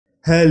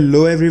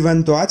Hello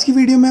everyone. तो आज की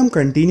वीडियो में हम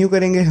कंटिन्यू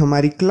करेंगे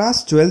हमारी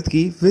क्लास 12th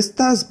की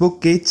विस्तास बुक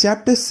के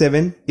chapter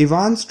 7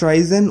 Evans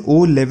tries N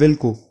O level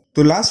को।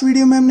 तो लास्ट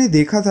वीडियो में हमने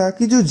देखा था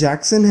कि जो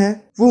जैक्सन है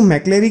वो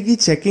मैक्लेरी की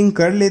चेकिंग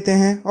कर लेते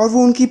हैं और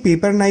वो उनकी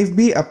पेपर नाइफ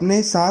भी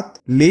अपने साथ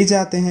ले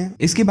जाते हैं।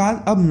 इसके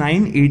बाद अब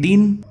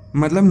 9:18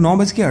 मतलब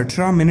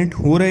 9:18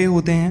 हो रहे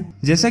होते हैं।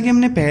 जैसा कि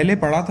हमने पहले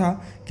पढ़ा था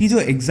कि जो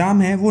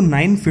एग्जाम है वो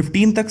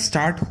 9:15 तक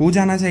स्टार्ट हो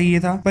जाना चाहिए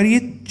था, पर ये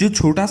जो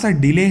छोटा सा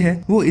डिले है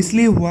वो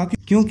इसलिए हुआ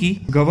क्योंकि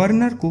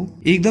गवर्नर को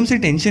एकदम से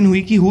टेंशन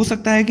हुई कि हो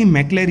सकता है कि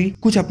मैक्लेरी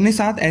कुछ अपने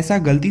साथ ऐसा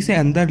गलती से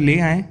अंदर ले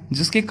आए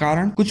जिसके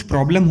कारण कुछ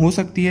प्रॉब्लम हो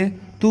सकती है।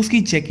 तो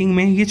उसकी चेकिंग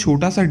में ये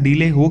छोटा सा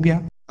डिले हो गया।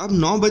 अब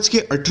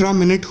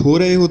 9:18 हो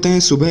रहे होते हैं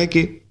सुबह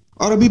के,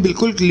 और अभी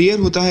बिल्कुल क्लियर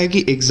होता है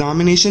कि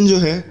एग्जामिनेशन जो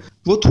है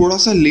वो थोड़ा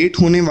सा लेट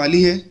होने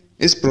वाली है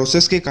इस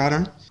प्रोसेस के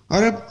कारण।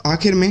 और अब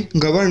आखिर में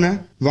गवर्नर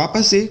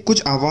वापस से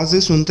कुछ आवाजें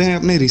सुनते हैं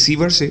अपने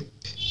रिसीवर से।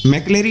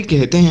 मैक्लेरी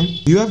कहते हैं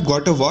you have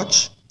got a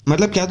watch,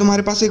 मतलब क्या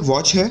तुम्हारे पास एक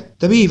वॉच है?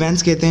 तभी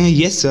इवेंस कहते हैं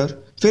यस सर।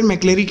 फिर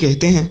मैक्लेरी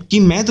कहते हैं कि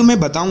मैं तुम्हें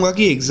बताऊंगा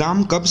कि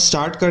एग्जाम कब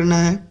स्टार्ट करना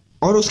है,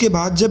 और उसके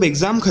बाद जब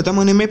एग्जाम खत्म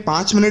होने में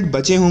 5 मिनट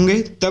बचे होंगे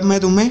तब मैं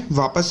तुम्हें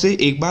वापस से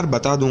एक बार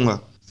बता दूंगा।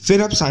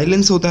 फिर अब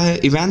साइलेंस होता है,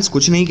 इवेंस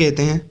कुछ नहीं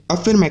कहते हैं। अब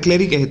फिर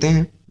मैक्लेरी कहते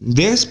हैं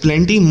there is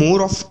plenty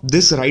more of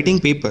this writing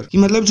paper, कि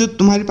मतलब जो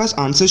तुम्हारे पास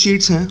आंसर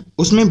शीट्स हैं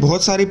उसमें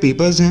बहुत सारे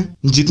पेपर्स हैं,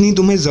 जितनी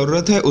तुम्हें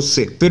जरूरत है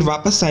उससे। फिर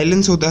वापस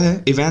साइलेंस होता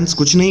है, इवेंस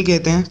कुछ नहीं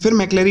कहते हैं। फिर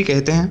मैक्लेरी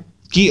कहते हैं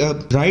कि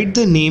अब right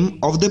the name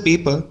of the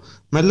paper,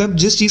 मतलब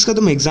जिस चीज का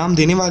तुम एग्जाम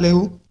देने वाले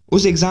हो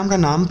उस एग्जाम का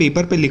नाम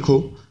पेपर पे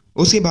लिखो।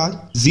 उसके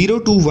बाद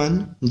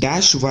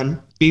 021-1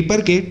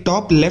 पेपर के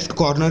टॉप लेफ्ट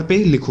कॉर्नर पे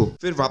लिखो।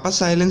 फिर वापस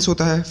साइलेंस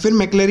होता है। फिर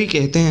मैक्लेरी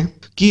कहते हैं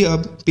कि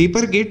अब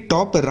पेपर के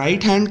टॉप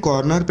राइट हैंड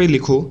कॉर्नर पे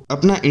लिखो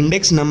अपना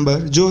इंडेक्स नंबर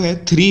जो है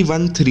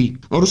 313,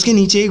 और उसके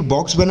नीचे एक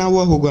बॉक्स बना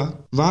हुआ होगा,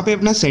 वहां पे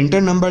अपना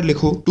सेंटर नंबर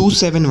लिखो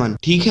 271।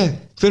 ठीक है।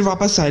 फिर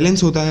वापस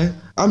साइलेंस होता है।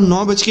 अब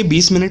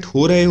 9:20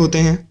 हो रहे होते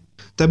हैं।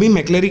 तभी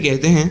मैक्लेरी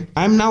कहते हैं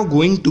I am now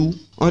going to,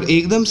 और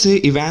एकदम से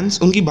इवांस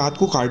उनकी बात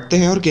को काटते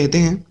हैं और कहते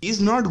हैं he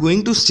is not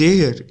going to stay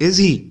here is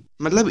he.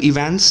 मतलब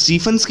इवांस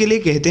स्टीफन्स के लिए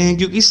कहते हैं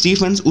क्योंकि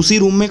स्टीफन्स उसी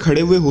रूम में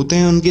खड़े हुए होते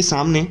हैं उनके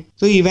सामने।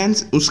 तो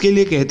इवांस उसके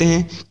लिए कहते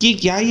हैं कि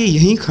क्या ये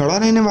यहीं खड़ा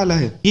रहने वाला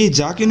है, ये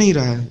जा क्यों नहीं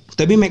रहा है?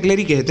 तभी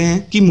मैक्लेरी कहते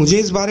हैं कि मुझे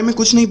इस बारे में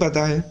कुछ नहीं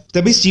पता है।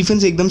 तभी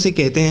स्टीफन्स एकदम से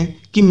कहते हैं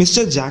कि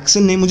मिस्टर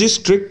जैक्सन ने मुझे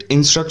स्ट्रिक्ट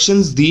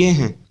इंस्ट्रक्शंस दिए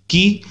हैं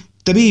कि।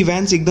 तभी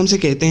इवांस एकदम से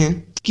कहते हैं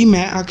कि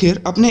मैं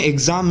आखिर अपने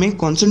एग्जाम में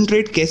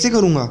कंसंट्रेट कैसे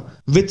करूंगा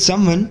with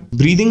someone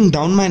breathing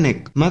down my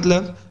नेक,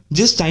 मतलब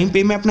जिस टाइम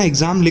पे मैं अपना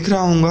एग्जाम लिख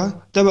रहा हूँगा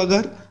तब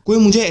अगर कोई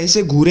मुझे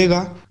ऐसे घूरेगा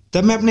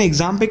तब मैं अपने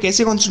एग्जाम पे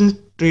कैसे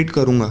कंसंट्रेट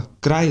करूंगा।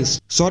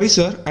 Christ sorry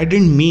sir I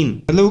didn't mean,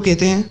 मतलब वो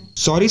कहते हैं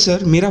सॉरी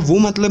सर मेरा वो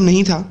मतलब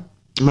नहीं था,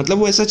 मतलब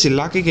वो ऐसा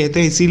चिल्ला के कहते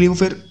हैं इसीलिए वो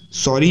फिर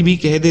सॉरी भी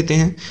कह देते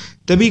हैं।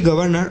 तभी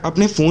गवर्नर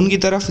अपने फोन की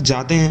तरफ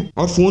जाते हैं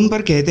और फोन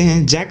पर कहते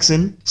हैं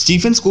जैक्सन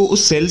स्टीफन्स को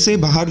उस सेल से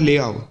बाहर ले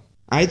आओ।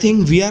 I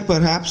think we are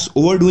perhaps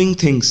over doing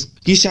things,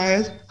 कि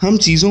शायद हम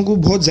चीज़ों को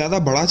बहुत ज़्यादा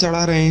बढ़ा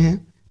चढ़ा रहे हैं।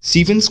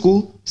 स्टीफन्स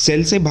को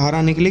सेल से बाहर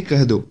आने के लिए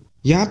कह दो।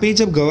 यहाँ पे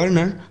जब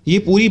गवर्नर ये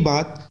पूरी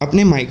बात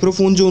अपने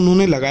माइक्रोफोन जो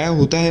उन्होंने लगाया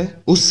होता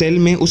है उस सेल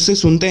में उससे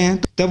सुनते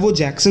हैं, तब वो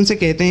जैक्सन से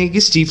कहते हैं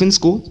कि स्टीफन्स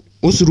को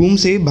उस रूम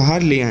से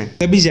बाहर ले आएं।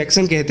 तभी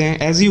जैक्सन कहते हैं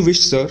एज यू विश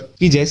सर,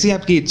 कि जैसी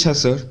आपकी इच्छा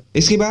सर।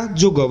 इसके बाद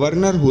जो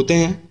गवर्नर होते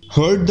हैं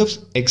heard the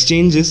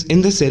exchanges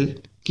in the cell,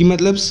 कि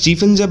मतलब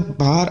स्टीफन जब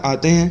बाहर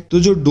आते हैं तो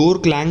जो डोर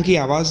क्लैंग की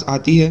आवाज़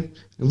आती है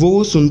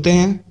वो सुनते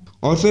हैं,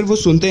 और फिर वो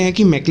सुनते हैं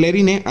कि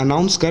मैक्लेरी ने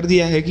अनाउंस कर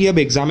दिया है कि अब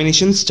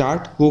एग्जामिनेशन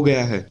स्टार्ट हो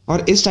गया है।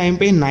 और इस टाइम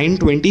पे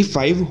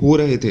 9:25 हो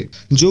रहे थे,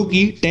 जो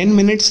कि 10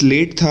 मिनट्स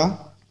लेट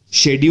था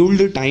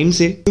शेड्यूल्ड टाइम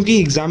से, क्योंकि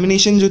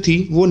एग्जामिनेशन जो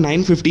थी वो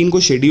 9:15 को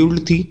शेड्यूल्ड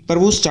थी पर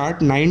वो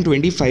स्टार्ट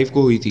 9:25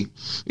 को हुई थी।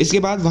 इसके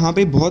बाद वहाँ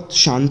पे बहुत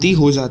शांति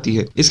हो जाती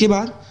है। इसके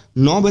बाद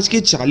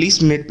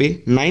 9:40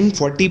 पे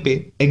 9:40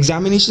 पे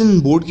एग्जामिनेशन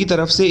बोर्ड की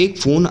तरफ से एक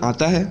फ़ोन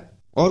आता है,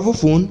 और वो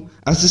फ़ोन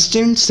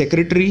असिस्टेंट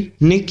सेक्रेटरी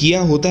ने किया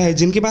होता है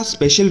जिनके पास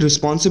स्पेशल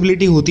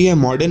रिस्पॉन्सिबिलिटी होती है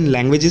मॉडर्न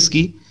लैंग्वेजेस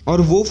की।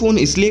 और वो फ़ोन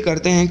इसलिए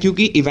करते हैं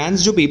क्योंकि इवांस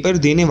जो पेपर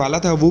देने वाला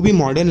था वो भी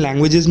मॉडर्न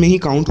लैंग्वेजेस में ही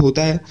काउंट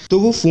होता है। तो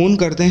वो फ़ोन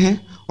करते हैं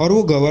और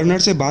वो गवर्नर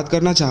से बात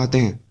करना चाहते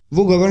हैं।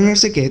 वो गवर्नर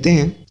से कहते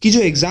हैं कि जो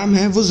एग्ज़ाम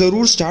है वो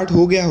ज़रूर स्टार्ट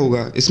हो गया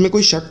होगा, इसमें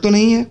कोई शक तो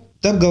नहीं है?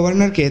 तब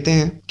गवर्नर कहते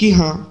हैं कि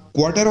हाँ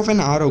quarter of an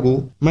hour ago,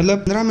 मतलब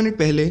 15 मिनट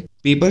पहले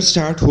पेपर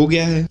स्टार्ट हो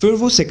गया है। फिर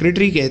वो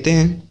सेक्रेटरी कहते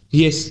हैं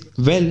यस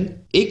वेल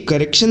एक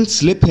करेक्शन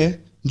स्लिप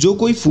है जो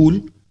कोई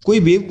फूल कोई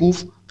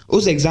बेवकूफ़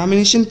उस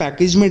एग्जामिनेशन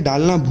पैकेज में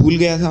डालना भूल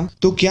गया था,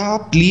 तो क्या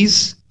आप प्लीज़।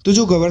 तो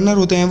जो गवर्नर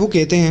होते हैं वो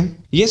कहते हैं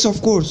यस ऑफ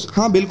कोर्स,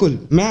 हाँ बिल्कुल,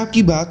 मैं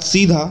आपकी बात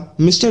सीधा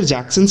मिस्टर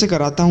जैक्सन से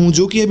कराता हूँ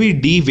जो कि अभी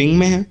डी विंग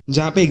में है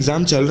जहाँ पे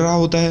एग्जाम चल रहा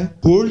होता है।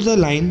 Hold the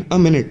line a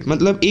minute,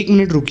 मतलब 1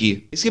 मिनट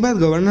रुकिए। इसके बाद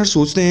गवर्नर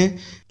सोचते हैं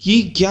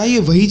कि क्या ये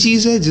वही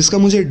चीज़ है जिसका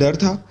मुझे डर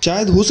था?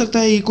 शायद हो सकता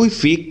है ये कोई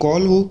फेक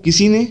कॉल हो,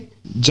 किसी ने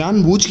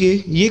जानबूझ के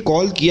ये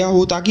कॉल किया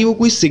हो ताकि वो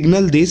कोई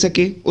सिग्नल दे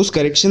सके उस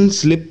करेक्शन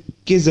स्लिप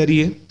के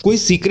जरिए, कोई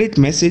सीक्रेट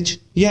मैसेज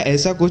या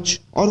ऐसा कुछ,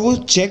 और वो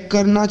चेक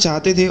करना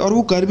चाहते थे और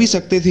वो कर भी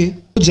सकते थे।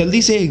 तो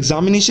जल्दी से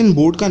एग्जामिनेशन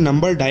बोर्ड का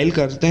नंबर डायल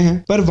करते हैं,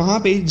 पर वहां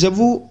पे जब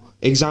वो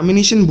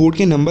एग्जामिनेशन बोर्ड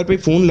के नंबर पे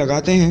फोन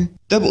लगाते हैं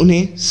तब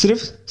उन्हें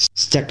सिर्फ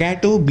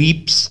स्टैकेटो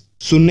बीप्स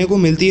सुनने को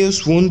मिलती है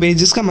उस फोन पे,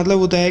 जिसका मतलब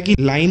होता है कि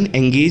लाइन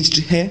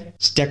एंगेज्ड है।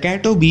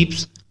 स्टैकेटो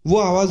बीप्स वो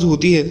आवाज़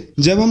होती है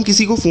जब हम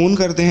किसी को फ़ोन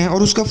करते हैं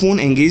और उसका फ़ोन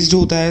एंगेज्ड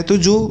होता है, तो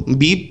जो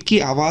बीप की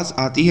आवाज़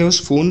आती है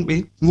उस फ़ोन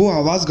पे, वो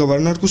आवाज़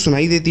गवर्नर को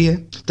सुनाई देती है।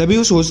 तभी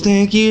वो सोचते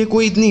हैं कि ये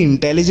कोई इतनी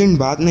इंटेलिजेंट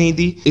बात नहीं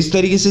थी इस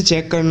तरीके से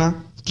चेक करना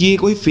कि ये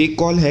कोई फेक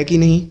कॉल है कि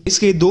नहीं।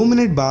 इसके 2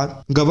 मिनट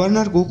बाद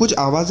गवर्नर को कुछ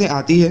आवाज़ें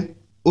आती है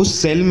उस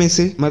सेल में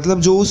से,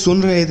 मतलब जो वो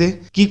सुन रहे थे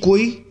कि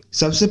कोई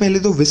सबसे पहले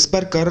तो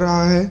विस्पर कर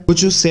रहा है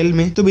कुछ उस सेल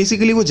में। तो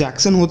बेसिकली वो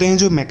जैक्सन होते हैं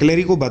जो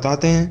मैकलेरी को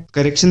बताते हैं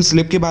करेक्शन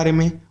स्लिप के बारे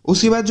में।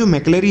 उसके बाद जो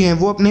मैकलेरी हैं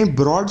वो अपने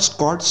ब्रॉड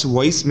स्कॉट्स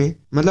वॉइस में,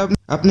 मतलब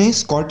अपने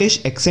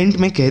स्कॉटिश एक्सेंट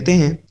में कहते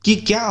हैं कि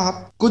क्या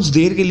आप कुछ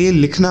देर के लिए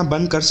लिखना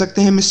बंद कर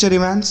सकते हैं मिस्टर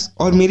इवांस,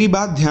 और मेरी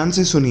बात ध्यान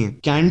से सुनिए।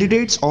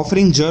 कैंडिडेट्स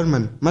ऑफरिंग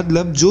जर्मन,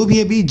 मतलब जो भी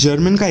अभी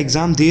जर्मन का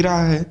एग्जाम दे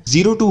रहा है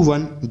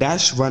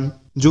 021-1,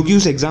 जो कि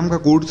उस एग्जाम का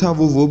कोड था,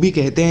 वो भी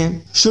कहते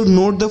हैं should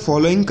note the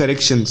following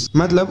corrections,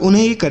 मतलब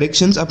उन्हें ये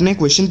करेक्शंस अपने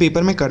क्वेश्चन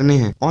पेपर में करने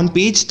हैं। On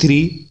page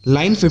 3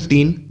 line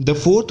 15 the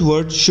fourth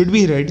word should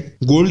be red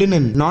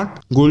golden not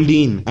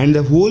गोल्डीन and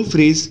the whole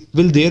phrase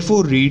will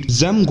therefore read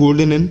जम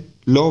गोल्डन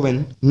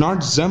लोवेन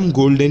नॉट जम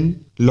golden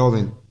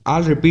Lowden.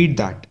 I'll repeat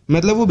that।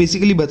 मतलब वो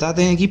बेसिकली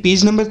बताते हैं कि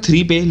पेज नंबर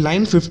 3 पे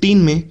लाइन 15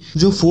 में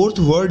जो फोर्थ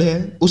वर्ड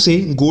है उसे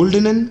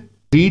गोल्डन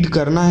रीड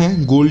करना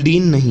है,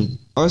 गोल्डीन नहीं।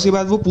 और उसके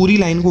बाद वो पूरी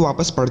लाइन को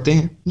वापस पढ़ते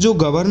हैं। जो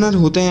गवर्नर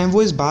होते हैं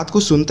वो इस बात को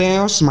सुनते हैं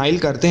और स्माइल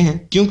करते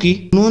हैं, क्योंकि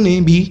उन्होंने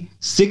भी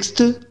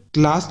 6th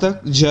क्लास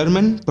तक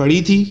जर्मन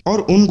पढ़ी थी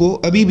और उनको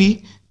अभी भी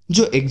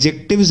जो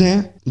एग्जेक्टिव्स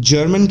हैं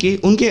जर्मन के,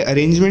 उनके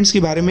अरेंजमेंट्स के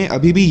बारे में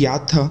अभी भी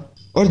याद था।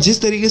 और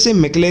जिस तरीके से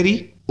मैकलेरी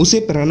उसे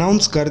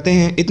प्रोनाउंस करते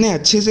हैं, इतने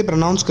अच्छे से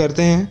प्रोनाउंस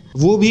करते हैं,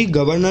 वो भी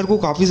गवर्नर को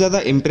काफी ज्यादा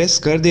इम्प्रेस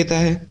कर देता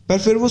है। पर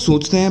फिर वो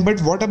सोचते हैं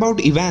बट व्हाट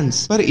अबाउट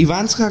इवांस, पर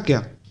इवांस का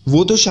क्या,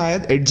 वो तो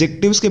शायद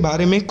एडजेक्टिव्स के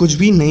बारे में कुछ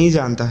भी नहीं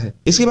जानता है।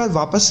 इसके बाद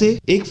वापस से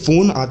एक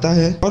फोन आता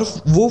है और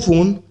वो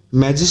फोन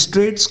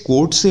मैजिस्ट्रेट्स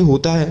कोर्ट से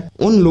होता है।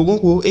 उन लोगों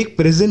को एक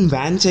प्रिजन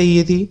वैन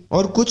चाहिए थी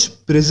और कुछ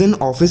प्रिजन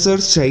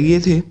ऑफिसर्स चाहिए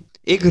थे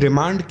एक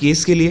रिमांड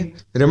केस के लिए।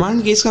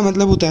 रिमांड केस का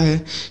मतलब होता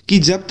है कि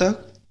जब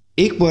तक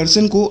एक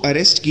पर्सन को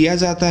अरेस्ट किया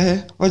जाता है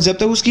और जब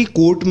तक उसकी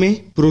कोर्ट में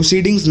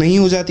प्रोसीडिंग्स नहीं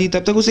हो जाती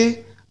तब तक उसे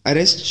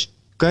अरेस्ट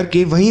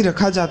करके वहीं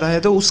रखा जाता है।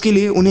 तो उसके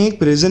लिए उन्हें एक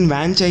प्रिजन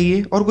वैन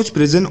चाहिए और कुछ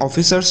प्रिजन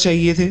ऑफिसर्स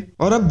चाहिए थे।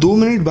 और अब 2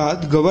 मिनट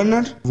बाद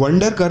गवर्नर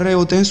वंडर कर रहे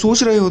होते हैं,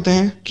 सोच रहे होते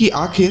हैं कि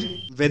आखिर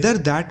whether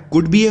that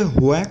could be a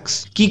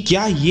होएक्स, कि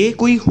क्या ये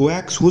कोई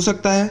होएक्स हो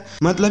सकता है,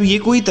 मतलब ये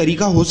कोई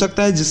तरीका हो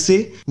सकता है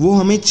जिससे वो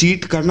हमें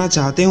चीट करना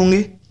चाहते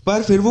होंगे।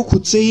 पर फिर वो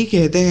खुद से ही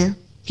कहते हैं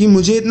कि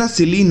मुझे इतना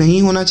सिली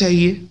नहीं होना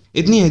चाहिए,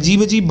 इतनी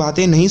अजीब अजीब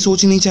बातें नहीं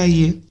सोचनी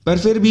चाहिए। पर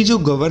फिर भी जो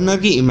गवर्नर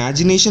की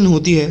इमेजिनेशन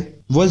होती है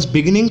was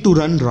beginning to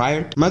run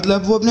riot,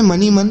 मतलब वो अपने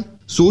मन ही मन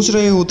सोच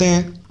रहे होते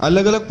हैं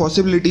अलग अलग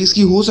पॉसिबिलिटीज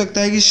की, हो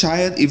सकता है कि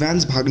शायद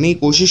इवांस भागने की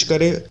कोशिश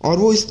करे, और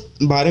वो इस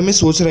बारे में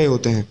सोच रहे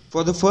होते हैं।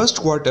 फॉर द फर्स्ट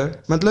क्वार्टर,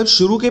 मतलब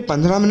शुरू के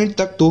 15 मिनट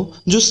तक तो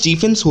जो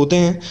स्टीफेंस होते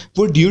हैं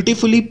वो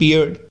ड्यूटीफुली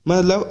पियर्ड,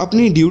 मतलब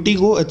अपनी ड्यूटी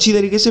को अच्छी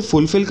तरीके से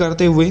फुलफिल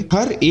करते हुए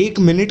हर 1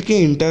 मिनट के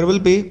इंटरवल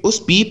पे उस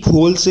पीप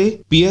होल से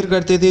पियर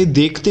करते थे,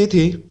 देखते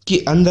थे कि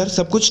अंदर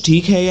सब कुछ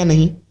ठीक है या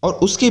नहीं। और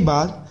उसके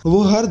बाद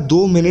वो हर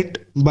 2 मिनट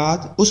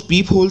बाद उस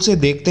पीप होल से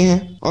देखते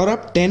हैं। और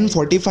अब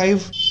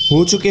 10:45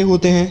 हो चुके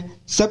होते हैं,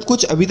 सब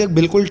कुछ अभी तक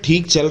बिल्कुल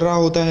ठीक चल रहा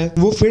होता है।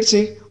 वो फिर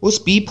से उस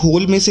पीप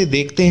होल में से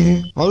देखते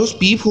हैं और उस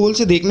पीप होल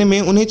से देखने में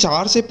उन्हें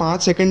 4 से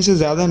 5 सेकंड से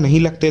ज्यादा नहीं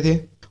लगते थे।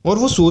 और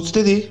वो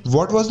सोचते थे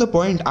व्हाट वाज द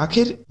पॉइंट,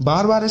 आखिर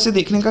बार बार ऐसे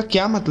देखने का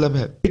क्या मतलब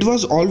है। इट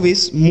वॉज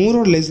ऑलवेज मोर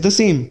और लेस द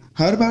सेम।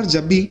 हर बार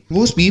जब भी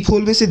वो उस पीप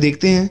होल में से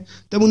देखते हैं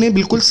तब उन्हें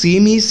बिल्कुल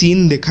सेम ही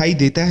सीन दिखाई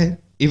देता है।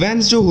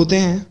 इवेंट्स जो होते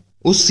हैं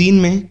उस सीन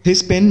में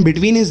his pain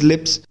between his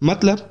lips,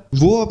 मतलब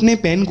वो अपने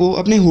पेन को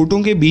अपने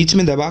होठों के बीच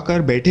में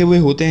दबाकर बैठे हुए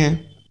होते हैं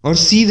और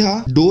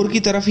सीधा डोर की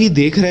तरफ ही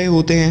देख रहे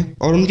होते हैं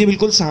और उनके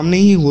बिल्कुल सामने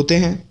ही होते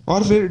हैं।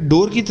 और फिर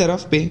डोर की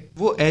तरफ पे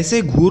वो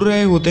ऐसे घूर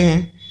रहे होते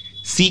हैं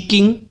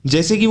सीकिंग,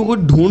 जैसे कि वो कुछ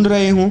ढूंढ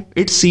रहे हों।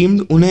 इट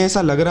सीम्ड, उन्हें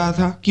ऐसा लग रहा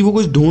था कि वो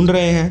कुछ ढूंढ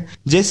रहे हैं,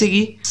 जैसे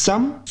कि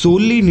सम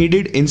सोली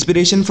नीडेड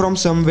इंस्पिरेशन फ्रॉम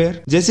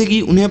समवेयर, जैसे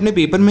कि उन्हें अपने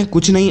पेपर में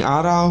कुछ नहीं आ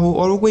रहा हो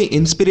और वो कोई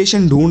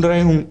इंस्पिरेशन ढूंढ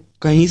रहे हों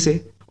कहीं से।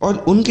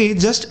 और उनके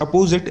जस्ट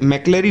अपोजिट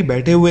मैकलेरी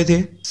बैठे हुए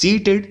थे,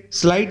 सीटेड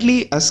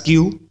स्लाइटली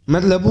अस्क्यू,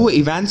 मतलब वो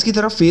इवांस की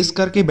तरफ फेस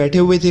करके बैठे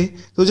हुए थे।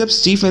 तो जब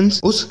स्टीफेंस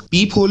उस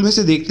पीप होल में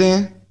से देखते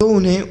हैं तो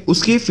उन्हें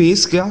उसके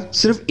फेस का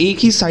सिर्फ एक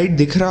ही साइड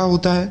दिख रहा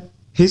होता है,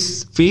 his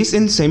face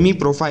in semi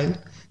profile,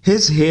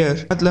 his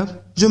hair, मतलब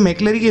जो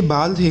मैकलेरी के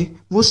बाल थे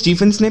वो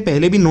स्टीफेंस ने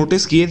पहले भी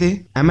नोटिस किए थे,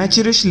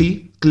 एमेचरिशली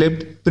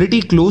clipped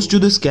pretty close to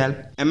the scalp.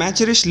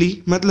 Amateurishly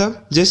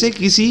मतलब जैसे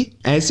किसी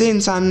ऐसे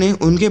इंसान ने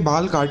उनके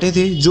बाल काटे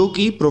थे जो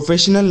कि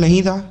प्रोफेशनल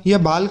नहीं था या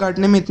बाल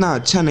काटने में इतना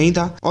अच्छा नहीं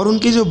था, और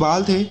उनके जो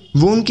बाल थे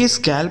वो उनके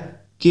स्कैल्प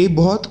के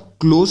बहुत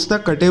क्लोज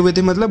तक कटे हुए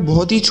थे, मतलब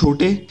बहुत ही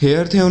छोटे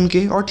हेयर थे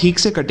उनके और ठीक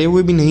से कटे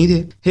हुए भी नहीं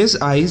थे. His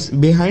eyes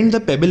behind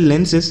the pebble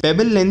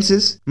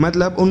lenses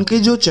मतलब उनके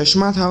जो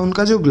चश्मा था,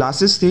 उनका जो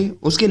ग्लासेस थे,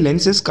 उसके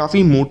लेंसेस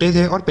काफी मोटे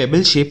थे और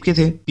पेबल शेप के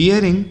थे.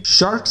 Peering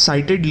short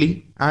sightedly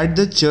at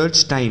the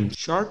church time.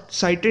 Short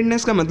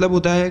sightedness का मतलब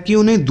होता है कि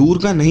उन्हें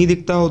दूर का नहीं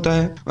दिखता होता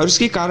है, और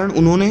इसके कारण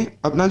उन्होंने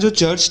अपना जो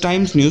चर्च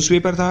टाइम्स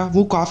न्यूज़पेपर था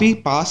वो काफी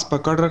पास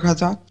पकड़ रखा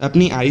था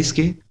अपनी आईज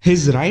के.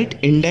 His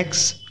right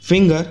index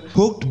finger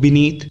hooked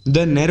beneath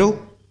the narrow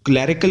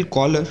clerical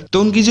collar. तो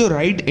उनकी जो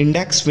राइट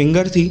इंडेक्स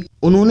फिंगर थी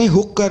उन्होंने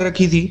हुक कर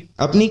रखी थी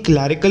अपनी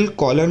क्लैरिकल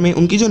कॉलर में.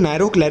 उनकी जो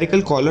नैरो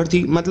क्लैरिकल कॉलर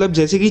थी, मतलब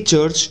जैसे कि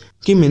चर्च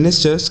के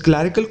मिनिस्टर्स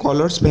क्लैरिकल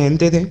कॉलर्स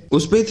पहनते थे,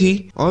 उस पे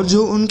थी. और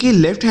जो उनकी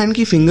लेफ्ट हैंड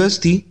की फिंगर्स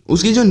थी,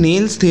 उसके जो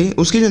नेल्स थे,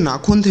 उसके जो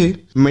नाखून थे,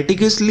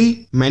 मेटिकुलसली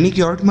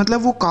मैनिक्योर्ड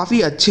मतलब वो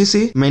काफी अच्छे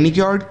से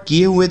मैनिक्योर्ड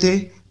किए हुए थे,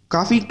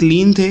 काफी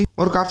क्लीन थे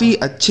और काफी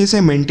अच्छे से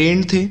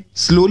मेंटेन्ड थे.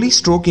 Slowly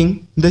stroking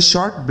the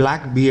short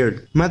black beard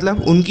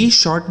मतलब उनकी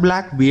शॉर्ट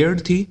ब्लैक बियर्ड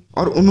थी,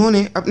 और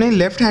उन्होंने अपने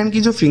लेफ्ट हैंड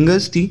की जो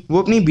फिंगर्स थी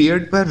वो अपनी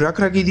बियर्ड पर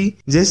रख रखी थी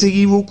जैसे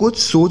कि वो कुछ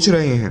सोच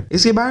रहे हैं.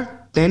 इसके बाद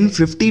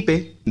 10:50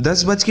 पे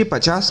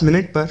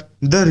 10:50 पर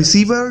the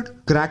receiver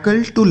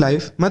crackle to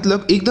life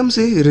मतलब एकदम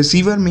से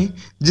रिसीवर में,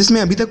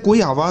 जिसमें अभी तक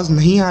कोई आवाज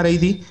नहीं आ रही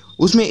थी,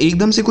 उसमें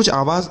एकदम से कुछ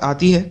आवाज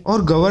आती है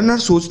और गवर्नर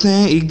सोचते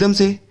हैं, एकदम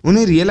से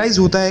उन्हें रियलाइज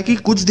होता है कि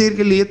कुछ देर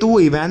के लिए तो वो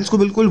इवेंट्स को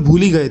बिल्कुल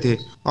भूल ही गए थे,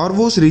 और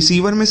वो उस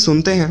रिसीवर में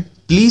सुनते हैं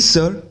प्लीज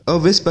सर अ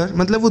विस्पर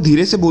मतलब वो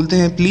धीरे से बोलते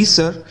हैं प्लीज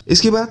सर.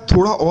 इसके बाद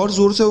थोड़ा और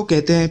जोर से वो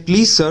कहते हैं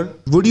please sir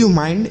would you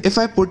mind if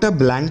I put a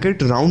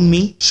blanket round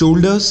me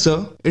shoulders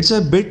sir, it's a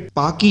bit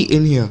पाकी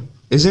इन हियर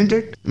इजंट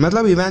इट.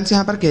 मतलब इवेंट्स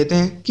यहाँ पर कहते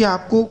हैं कि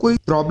आपको कोई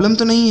प्रॉब्लम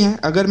तो नहीं है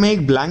अगर मैं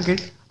एक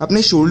ब्लैंकेट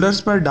अपने शोल्डर्स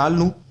पर डाल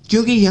लूं,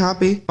 क्योंकि यहाँ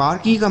पे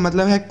पार्की का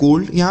मतलब है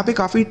कोल्ड, यहाँ पे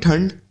काफी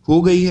ठंड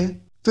हो गई है.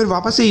 फिर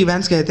वापस से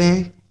इवेंट्स कहते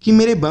हैं कि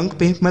मेरे बंक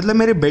पे मतलब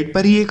मेरे बेड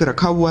पर ही एक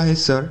रखा हुआ है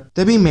सर.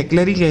 तभी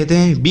मैक्लेरी कहते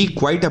हैं बी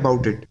क्वाइट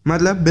अबाउट इट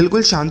मतलब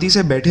बिल्कुल शांति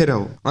से बैठे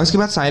रहो. और उसके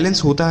बाद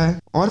साइलेंस होता है,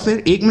 और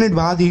फिर 1 मिनट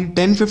बाद ही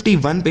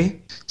 10:51 पे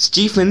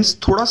स्टीफेंस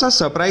थोड़ा सा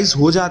सरप्राइज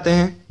हो जाते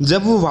हैं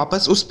जब वो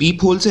वापस उस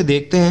पीप होल से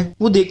देखते हैं.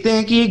 वो देखते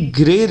हैं कि एक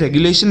ग्रे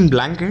रेगुलेशन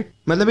ब्लैंकेट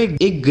मतलब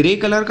एक ग्रे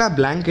कलर का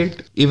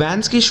ब्लैंकेट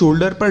इवेंट्स के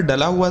शोल्डर पर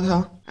डला हुआ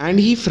था. एंड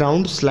ही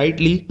फ्राउंड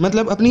स्लाइटली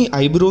मतलब अपनी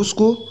आईब्रोज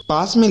को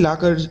पास में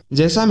लाकर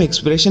जैसा हम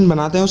एक्सप्रेशन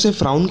बनाते हैं उसे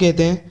फ्राउन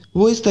कहते हैं.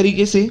 वो इस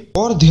तरीके से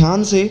और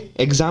ध्यान से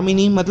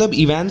एग्जामिनी मतलब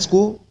इवेंट्स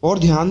को और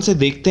ध्यान से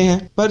देखते हैं,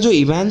 पर जो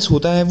इवेंट्स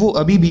होता है वो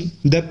अभी भी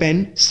the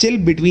pen still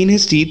between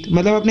his teeth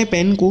मतलब अपने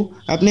पेन को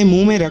अपने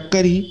मुंह में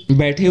रखकर ही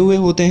बैठे हुए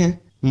होते हैं.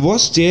 वो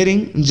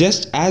steering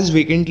just as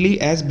वेकेंटली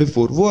as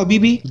before वो अभी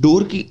भी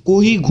डोर को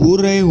ही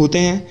घूर रहे होते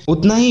हैं,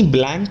 उतना ही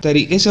ब्लैंक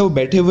तरीके से वो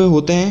बैठे हुए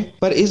होते हैं,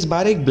 पर इस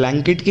बार एक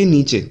ब्लैंकेट के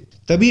नीचे.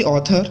 तभी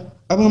ऑथर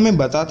अब हमें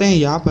बताते हैं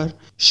यहाँ पर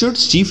should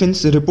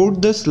Stephen's report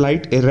the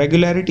slight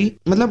irregularity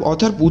मतलब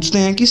ऑथर पूछते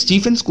हैं कि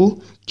स्टीफेंस को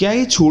क्या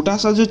ये छोटा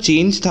सा जो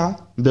चेंज था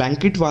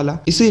ब्लैंकेट वाला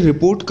इसे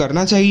रिपोर्ट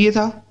करना चाहिए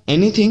था.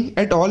 Anything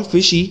at all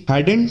fishy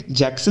hadn't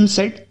Jackson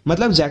said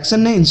मतलब जैक्सन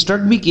ने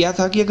इंस्ट्रक्ट भी किया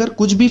था कि अगर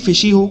कुछ भी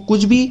फिशी हो,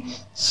 कुछ भी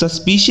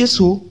सस्पिशियस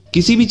हो,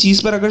 किसी भी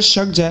चीज पर अगर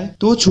शक जाए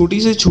तो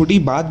छोटी से छोटी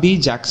बात भी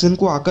जैक्सन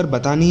को आकर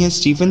बतानी है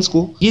स्टीफेंस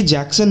को. ये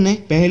जैक्सन ने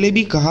पहले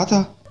भी कहा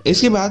था.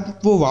 इसके बाद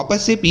वो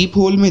वापस से पीप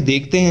होल में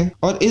देखते हैं,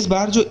 और इस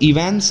बार जो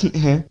इवेंट्स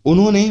हैं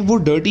उन्होंने वो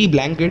डर्टी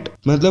ब्लैंकेट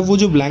मतलब वो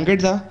जो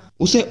ब्लैंकेट था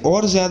उसे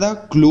और ज्यादा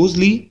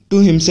क्लोजली टू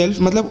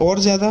हिमसेल्फ मतलब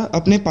और ज्यादा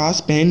अपने पास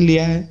पहन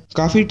लिया है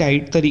काफी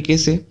टाइट तरीके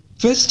से.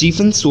 फिर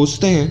स्टीफन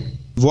सोचते हैं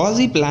was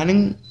he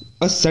planning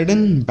a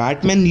sudden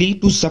Batman leap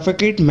to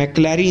suffocate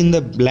मैक्लेरी in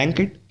the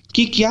blanket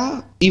कि क्या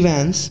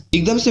इवेंट्स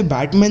एकदम से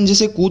बैटमैन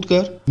जैसे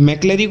कूदकर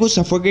मैक्लेरी को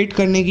सफोकेट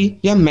करने की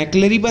या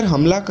मैक्लेरी पर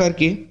हमला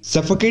करके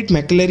सफोकेट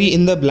मैक्लेरी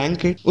इन द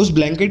ब्लैंकेट उस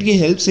ब्लैंकेट की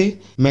हेल्प से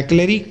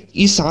मैक्लेरी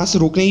की सांस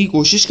रोकने की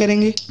कोशिश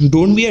करेंगे.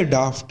 डोंट बी अ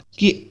डाफ्ट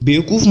कि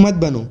बेवकूफ मत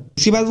बनो.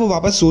 इसके बाद वो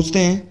वापस सोचते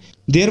हैं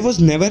there was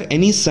never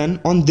any sun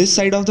on this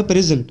side of the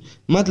prison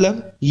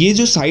मतलब ये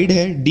जो साइड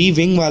है डी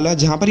विंग वाला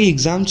जहाँ पर ये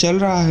एग्जाम चल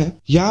रहा है,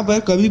 यहाँ पर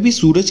कभी भी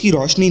सूरज की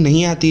रोशनी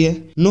नहीं आती है.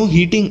 नो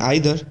हीटिंग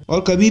आइदर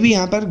और कभी भी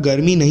यहाँ पर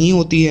गर्मी नहीं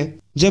होती है.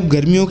 जब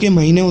गर्मियों के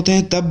महीने होते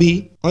हैं तब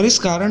भी, और इस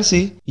कारण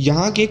से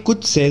यहाँ के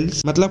कुछ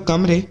सेल्स मतलब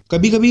कमरे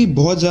कभी कभी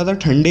बहुत ज्यादा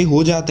ठंडे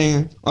हो जाते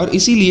हैं, और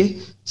इसीलिए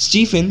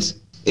स्टीफेंस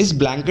इस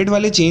ब्लैंकेट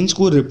वाले चेंज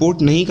को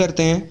रिपोर्ट नहीं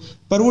करते हैं,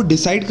 पर वो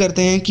डिसाइड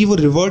करते हैं कि वो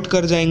रिवर्ट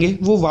कर जाएंगे.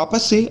 वो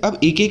वापस से अब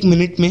एक एक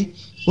मिनट में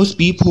उस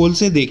पीप होल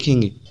से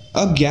देखेंगे.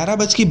 अब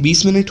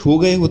 11:20 हो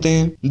गए होते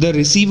हैं. द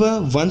रिसीवर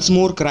वंस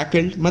मोर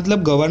क्रैकल्ड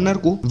मतलब गवर्नर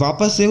को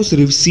वापस से उस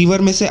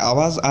रिसीवर में से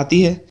आवाज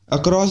आती है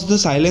across the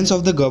silence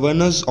of the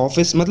governors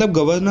office मतलब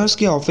गवर्नर्स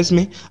के ऑफिस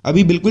में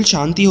अभी बिल्कुल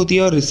शांति होती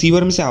है और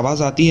रिसीवर में से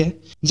आवाज आती है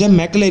जब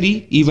मैक्लेरी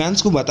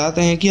इवेंट्स को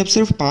बताते हैं कि अब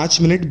सिर्फ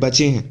 5 मिनट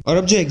बचे हैं और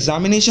अब जो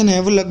एग्जामिनेशन है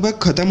वो लगभग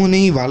खत्म होने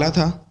ही वाला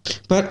था.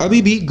 पर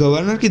अभी भी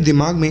गवर्नर के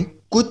दिमाग में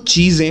कुछ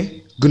चीजें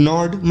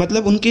ग्नॉड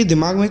मतलब उनके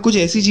दिमाग में कुछ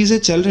ऐसी चीजें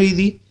चल रही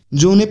थी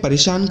जो उन्हें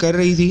परेशान कर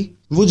रही थी।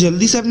 वो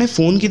जल्दी से अपने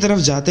फोन की तरफ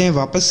जाते हैं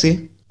वापस से,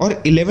 और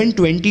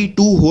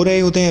 11:22 हो रहे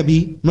होते हैं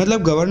अभी।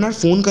 मतलब गवर्नर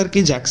फोन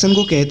करके जैक्सन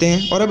को कहते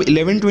हैं, और अब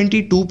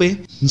 11:22 पे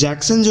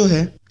जैक्सन जो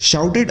है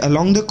shouted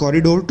along the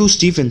corridor to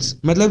Stephen's.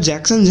 मतलब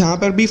जैक्सन जहां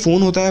पर भी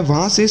फोन होता है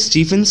वहां से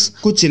स्टीफेंस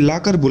को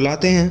चिल्लाकर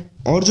बुलाते हैं,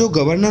 और जो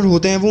गवर्नर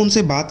होते हैं वो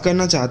उनसे बात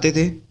करना चाहते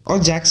थे,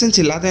 और जैक्सन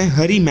चिल्लाते हैं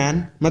हरी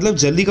मैन, मतलब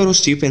जल्दी करो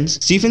स्टीफेंस।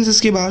 स्टीफेंस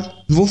इसके बाद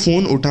वो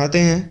फोन उठाते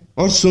हैं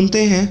और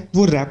सुनते हैं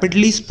वो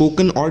रैपिडली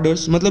स्पोकन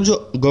ऑर्डर्स, मतलब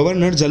जो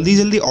गवर्नर जल्दी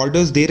जल्दी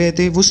ऑर्डर्स दे रहे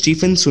थे वो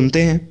स्टीफेंस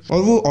सुनते हैं।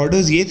 और वो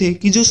ऑर्डर्स ये थे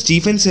कि जो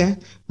स्टीफेंस है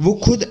वो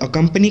खुद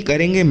अकम्पनी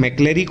करेंगे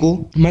मैक्लेरी को,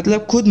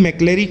 मतलब खुद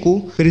मैक्लेरी को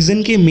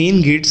प्रिजन के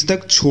मेन गेट्स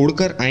तक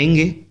छोड़कर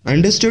आएंगे।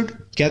 अंडरस्टूड?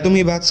 क्या तुम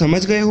ये बात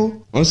समझ गए हो?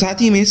 और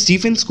साथ ही में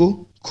स्टीफेंस को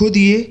खुद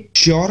ये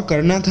श्योर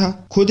करना था,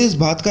 खुद इस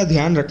बात का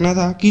ध्यान रखना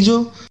था कि जो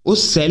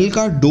उस सेल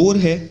का डोर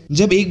है,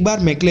 जब एक बार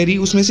मैक्लेरी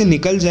उसमें से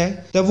निकल जाए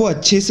तब वो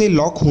अच्छे से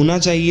लॉक होना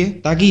चाहिए,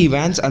 ताकि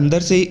इवांस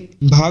अंदर से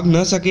भाग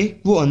न सके,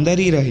 वो अंदर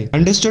ही रहे।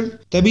 अंडरस्टूड?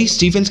 तभी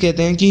स्टीफेंस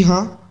कहते हैं कि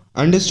हाँ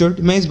अंडरस्टूड,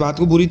 मैं इस बात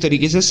को बुरी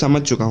तरीके से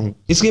समझ चुका हूँ।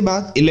 इसके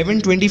बाद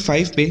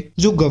 11:25 पे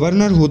जो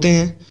गवर्नर होते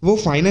हैं वो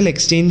फाइनल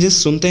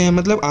एक्सचेंजेस सुनते हैं,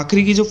 मतलब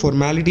आखिरी की जो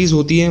फॉर्मेलिटीज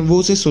होती हैं वो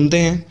उसे सुनते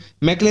हैं।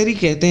 मैक्लेरी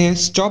कहते हैं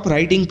स्टॉप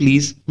राइटिंग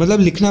प्लीज, मतलब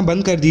लिखना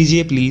बंद कर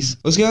दीजिए प्लीज।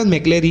 उसके बाद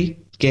मैक्लेरी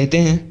कहते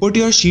हैं put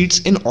your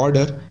sheets in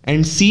order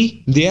and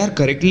C they are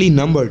correctly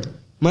numbered,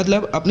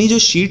 मतलब अपनी जो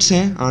शीट्स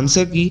हैं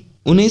आंसर की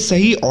उन्हें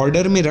सही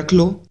ऑर्डर में रख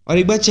लो और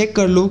एक बार चेक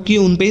कर लो कि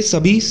उन पे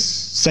सभी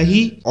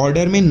सही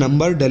ऑर्डर में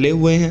नंबर डले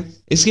हुए हैं।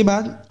 इसके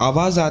बाद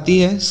आवाज आती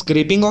है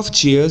scrapping of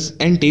chairs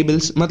and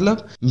tables,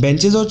 मतलब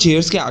बेंचेस और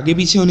चेयर्स के आगे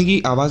पीछे होने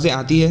की आवाजें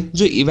आती है।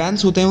 जो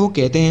इवांस होते हैं वो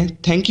कहते हैं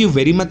thank you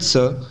very much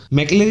sir.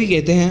 मैक्लेरी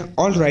कहते हैं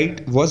ऑल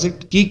राइट वाज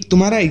इट, कि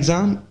तुम्हारा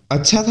एग्जाम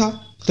अच्छा था?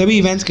 तभी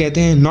इवांस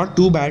कहते हैं नॉट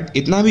टू बैड,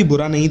 इतना भी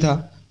बुरा नहीं था।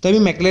 तभी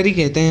मैक्लेरी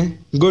कहते हैं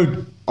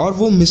गुड, और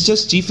वो मिस्टर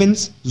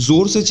स्टीफेंस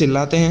जोर से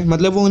चिल्लाते हैं,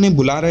 मतलब वो उन्हें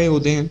बुला रहे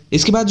होते हैं।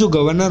 इसके बाद जो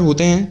गवर्नर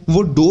होते हैं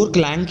वो डोर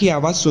क्लैंग की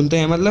आवाज सुनते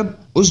हैं, मतलब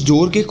उस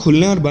डोर के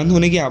खुलने और बंद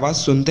होने की आवाज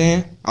सुनते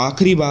हैं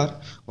आखिरी बार।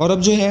 और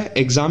अब जो है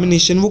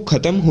एग्जामिनेशन वो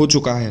खत्म हो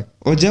चुका है।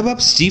 और जब अब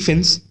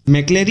स्टीफेंस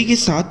मैक्लेरी के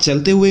साथ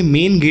चलते हुए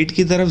मेन गेट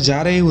की तरफ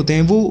जा रहे होते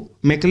हैं, वो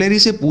मैक्लेरी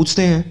से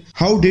पूछते हैं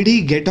how did he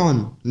get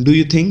on do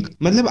you think,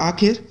 मतलब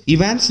आखिर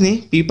इवांस ने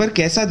पेपर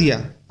कैसा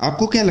दिया,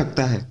 आपको क्या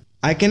लगता है?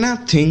 I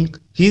cannot think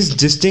he's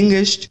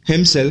distinguished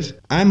himself.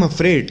 I am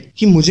afraid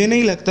कि मुझे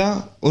नहीं लगता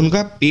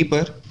उनका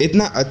पेपर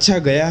इतना अच्छा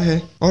गया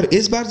है। और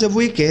इस बार जब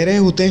वो ये कह रहे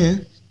होते हैं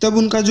तब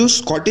उनका जो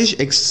स्कॉटिश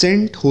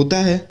एक्सेंट होता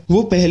है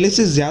वो पहले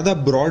से ज्यादा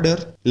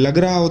ब्रॉडर लग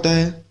रहा होता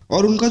है,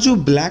 और उनका जो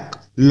ब्लैक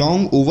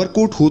लॉन्ग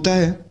ओवरकोट होता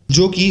है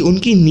जो कि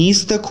उनकी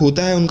नीज तक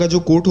होता है, उनका जो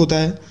कोट होता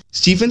है,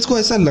 स्टीफेंस को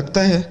ऐसा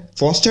लगता है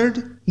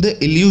fostered the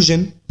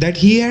illusion that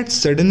he had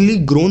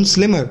suddenly grown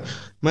slimmer,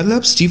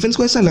 मतलब स्टीफेंस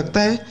को ऐसा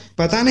लगता है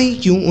पता नहीं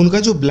क्यों उनका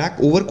जो ब्लैक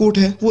ओवरकोट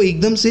है वो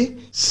एकदम से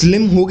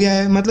स्लिम हो गया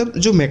है, मतलब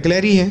जो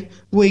मैक्लेरी है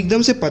वो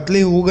एकदम से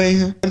पतले हो गए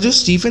हैं। और जो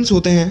स्टीफेंस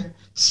होते हैं,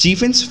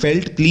 Stephen's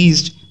felt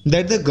pleased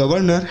that the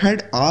governor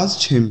had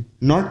asked him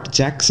not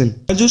Jackson.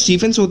 और जो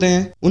स्टीफेंस होते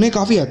हैं उन्हें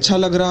काफी अच्छा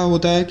लग रहा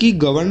होता है कि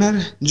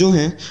गवर्नर जो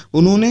हैं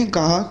उन्होंने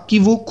कहा कि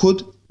वो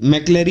खुद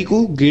मैक्लेरी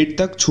को गेट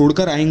तक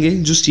छोड़कर आएंगे,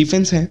 जो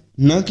स्टीफेंस हैं,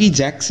 न कि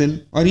जैक्सन।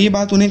 और ये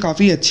बात उन्हें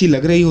काफी अच्छी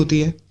लग रही होती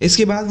है।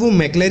 इसके बाद वो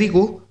मैक्लेरी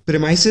को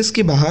प्रेमाइसेस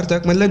के बाहर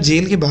तक, मतलब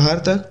जेल के बाहर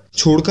तक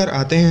छोड़कर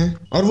आते हैं,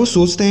 और वो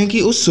सोचते हैं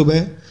कि उस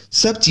सुबह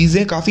सब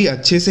चीजें काफी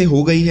अच्छे से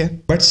हो गई है।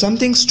 But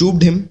something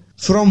stopped him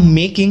from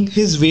making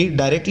his way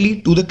directly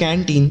to the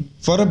canteen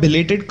for a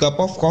belated cup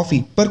of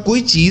coffee. पर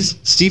कोई चीज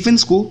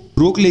स्टीफेंस को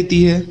रोक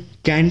लेती है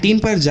कैंटीन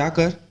पर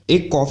जाकर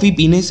एक कॉफी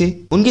पीने से।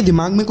 उनके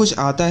दिमाग में कुछ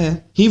आता है,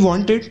 he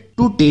wanted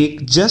to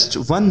take just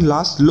one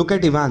last look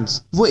at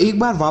Evans, वो एक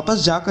बार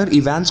वापस जाकर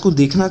इवांस को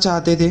देखना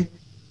चाहते थे।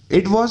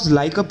 It was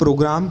like a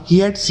programme he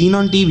had seen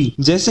on TV,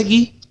 जैसे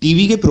कि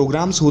टीवी के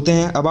प्रोग्राम्स होते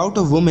हैं अबाउट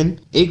अ वुमेन,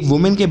 एक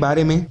वुमेन के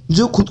बारे में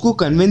जो खुद को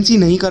कन्विंस ही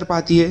नहीं कर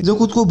पाती है, जो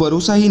खुद को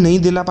भरोसा ही नहीं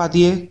दिला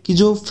पाती है कि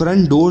जो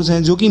फ्रंट डोर्स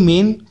हैं, जो कि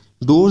मेन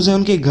डोर्स हैं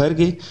उनके घर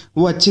के,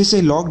 वो अच्छे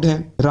से लॉक्ड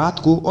हैं रात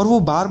को। और वो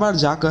बार बार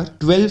जाकर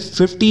 12,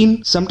 15,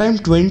 समटाइम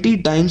 20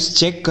 टाइम्स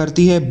चेक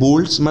करती है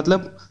बोल्ट्स,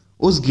 मतलब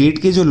उस गेट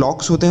के जो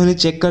लॉक्स होते हैं उन्हें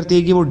चेक करती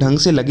है कि वो ढंग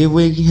से लगे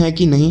हुए हैं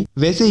कि नहीं।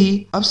 वैसे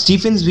ही अब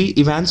स्टीफेंस भी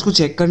इवांस को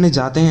चेक करने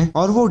जाते हैं,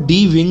 और वो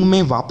डी विंग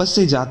में वापस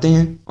से जाते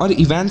हैं और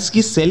इवांस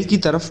की सेल की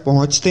तरफ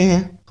पहुंचते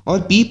हैं और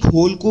पीप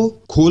होल को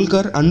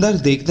खोलकर अंदर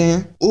देखते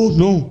हैं। Oh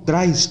no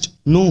Christ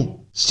no,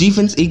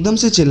 Stephen's एकदम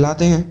से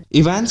चिल्लाते हैं।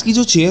 इवांस की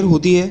जो चेयर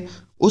होती है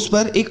उस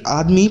पर एक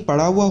आदमी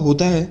पड़ा हुआ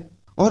होता है,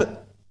 और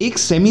एक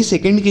सेमी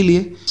सेकंड के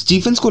लिए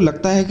स्टीफेंस को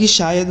लगता है कि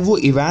शायद वो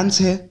इवांस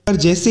है। पर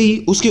जैसे ही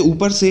उसके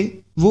ऊपर से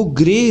वो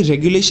ग्रे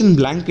रेगुलेशन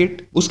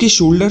ब्लैंकेट उसके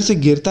शोल्डर से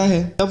गिरता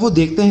है, तब वो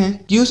देखते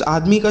हैं कि उस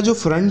आदमी का जो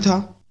फ्रंट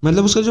था,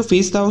 मतलब उसका जो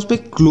फेस था, उस पर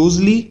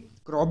क्लोजली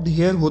क्रॉप्ड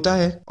हेयर होता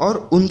है,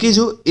 और उनके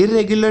जो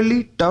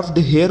इरेगुलरली टफ्ड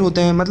हेयर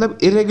होते हैं, मतलब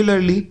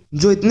इरेगुलरली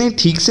जो इतने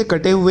ठीक से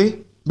कटे हुए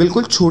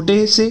बिल्कुल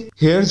छोटे से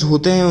हेयर्स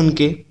होते हैं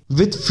उनके,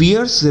 with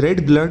fears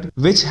red blood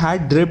which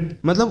had dripped,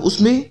 मतलब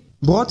उसमें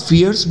बहुत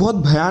फियर्स, बहुत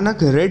भयानक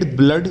रेड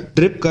ब्लड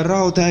ड्रिप कर रहा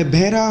होता है,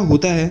 बह रहा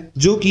होता है,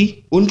 जो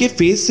कि उनके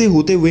फेस से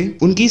होते हुए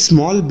उनकी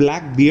स्मॉल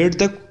ब्लैक बियर्ड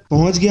तक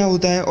पहुंच गया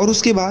होता है और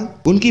उसके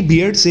बाद उनकी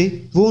बियर्ड से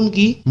वो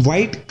उनकी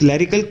वाइट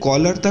क्लैरिकल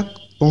कॉलर तक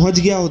पहुंच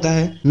गया होता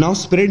है। Now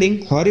spreading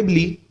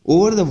horribly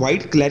over the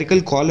white clerical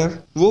collar,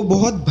 वो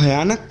बहुत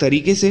भयानक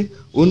तरीके से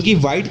उनकी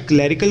वाइट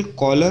क्लैरिकल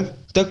कॉलर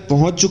तक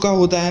पहुंच चुका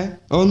होता है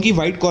और उनकी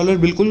वाइट कॉलर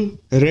बिल्कुल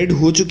रेड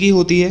हो चुकी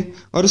होती है।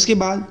 और उसके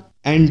बाद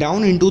and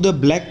down into the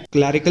black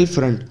clerical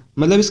front,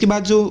 मतलब इसके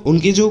बाद जो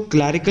उनके जो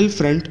क्लैरिकल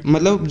फ्रंट,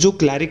 मतलब जो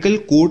क्लैरिकल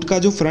कोट का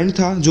जो फ्रंट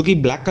था जो कि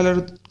ब्लैक कलर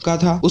का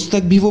था, उस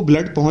तक भी वो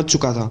ब्लड पहुंच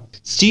चुका था।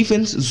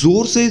 स्टीफेंस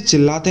जोर से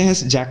चिल्लाते हैं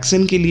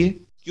जैक्सन के लिए,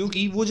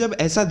 क्योंकि वो जब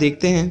ऐसा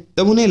देखते हैं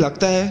तब उन्हें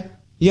लगता है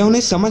या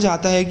उन्हें समझ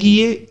आता है कि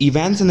ये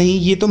इवांस नहीं,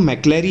 ये तो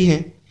मैक्लेरी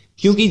है।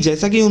 क्योंकि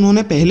जैसा कि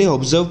उन्होंने पहले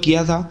ऑब्जर्व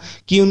किया था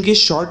कि उनके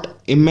शॉर्ट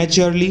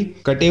इमेच्योरली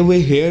कटे हुए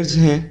हेयर्स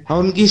हैं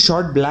और उनकी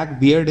शॉर्ट ब्लैक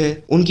बियर्ड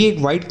है, उनकी एक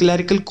वाइट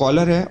क्लैरिकल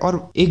कॉलर है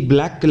और एक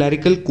ब्लैक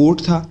क्लैरिकल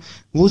कोट था।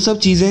 वो सब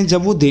चीजें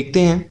जब वो देखते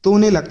हैं तो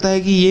उन्हें लगता है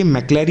कि ये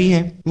मैक्लेरी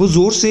है। वो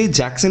जोर से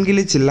जैक्सन के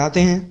लिए चिल्लाते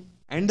हैं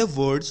and the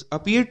words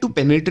appear to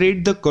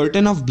penetrate the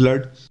curtain of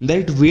blood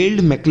that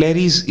weld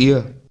मैक्लेरीज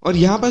year. और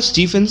यहाँ पर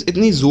स्टीफेंस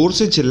इतनी जोर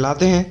से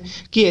चिल्लाते हैं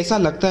कि ऐसा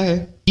लगता है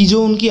कि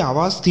जो उनकी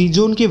आवाज थी,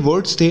 जो उनके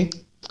वर्ड्स थे,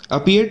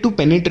 appear to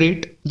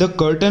penetrate the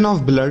curtain of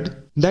blood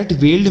that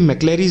weld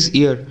मैक्लेरीज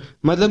year,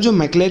 मतलब जो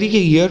मैक्लेरी के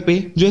ईयर पे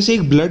जैसे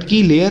एक ब्लड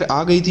की लेयर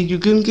आ गई थी,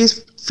 क्योंकि उनके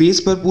फेस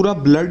पर पूरा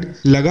ब्लड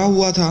लगा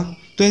हुआ था।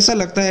 तो ऐसा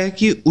लगता है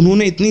कि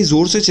उन्होंने इतनी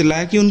जोर से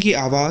चिल्लाया कि उनकी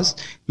आवाज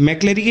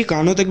मैक्लेरी के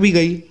कानों तक भी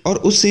गई और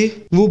उससे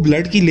वो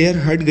ब्लड की लेयर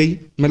हट गई।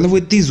 मतलब वो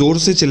इतनी जोर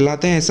से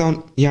चिल्लाते हैं, ऐसा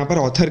यहाँ पर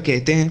ऑथर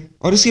कहते हैं।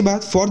 और इसके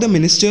बाद for the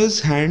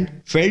ministers hand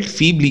felt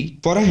feebly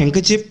for a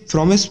हैंकरचिफ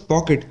from his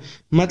pocket,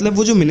 मतलब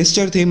वो जो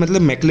मिनिस्टर थे,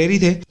 मतलब मैक्लेरी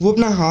थे, वो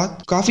अपना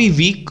हाथ काफी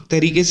वीक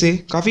तरीके से,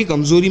 काफी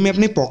कमजोरी में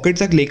अपने पॉकेट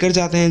तक लेकर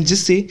जाते हैं,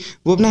 जिससे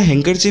वो अपना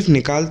हैंकरचिफ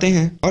निकालते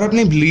हैं और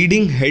अपने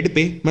ब्लीडिंग हेड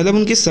पे, मतलब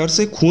उनके सर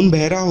से खून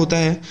बह रहा होता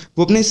है,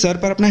 वो अपने सर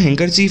पर अपना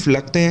हैंकरचिफ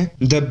लगते हैं।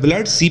 द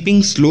ब्लड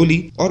सीपिंग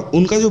स्लोली, और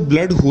उनका जो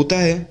ब्लड होता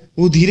है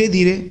वो धीरे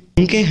धीरे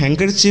उनके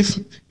हैंकरचिफ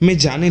में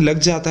जाने लग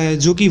जाता है,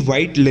 जो कि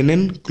व्हाइट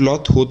लिनन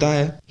क्लॉथ होता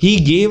है। ही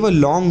गेव अ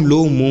लॉन्ग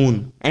लो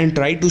मोन एंड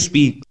ट्राई टू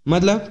स्पीक,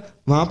 मतलब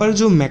वहां पर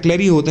जो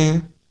मैक्लेरी होते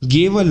हैं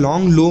गेव अ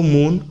लॉन्ग लो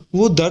मोन,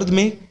 वो दर्द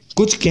में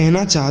कुछ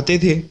कहना चाहते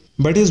थे,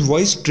 but his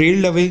voice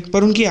trailed away,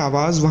 पर उनकी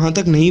आवाज वहां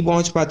तक नहीं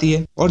पहुंच पाती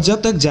है। और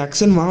जब तक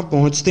जैक्सन वहां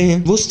पहुंचते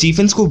हैं, वो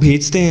स्टीफेंस को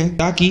भेजते हैं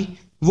ताकि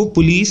वो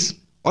पुलिस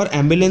और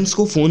एम्बुलेंस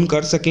को फोन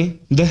कर सकें।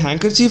 The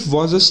हैंकरचिफ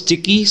was a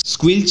sticky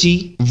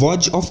स्क्विल्ची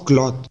was of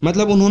cloth,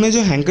 मतलब उन्होंने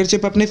जो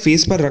हैंकरचिफ अपने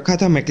फेस पर रखा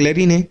था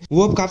मैक्लेरी ने,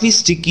 वो अब काफी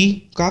स्टिकी,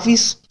 काफी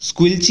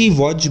स्क्विल्ची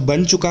वॉज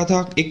बन चुका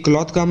था एक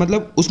क्लॉथ का,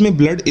 मतलब उसमें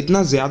ब्लड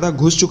इतना ज्यादा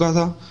घुस चुका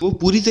था, वो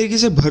पूरी तरीके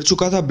से भर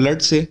चुका था ब्लड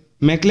से।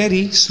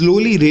 मैक्लेरी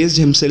स्लोली रेज्ड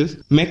हिमसेल्फ,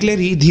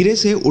 मैक्लेरी धीरे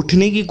से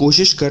उठने की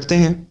कोशिश करते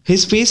हैं।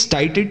 हिज फेस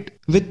टाइटेड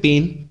विद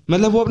पेन,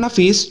 मतलब वो अपना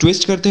फेस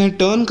ट्विस्ट करते हैं,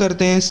 टर्न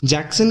करते हैं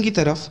जैक्सन की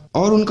तरफ,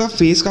 और उनका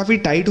फेस काफी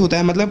टाइट होता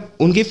है, मतलब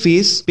उनके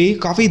फेस पे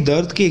काफी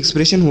दर्द के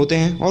एक्सप्रेशन होते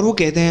हैं। और वो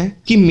कहते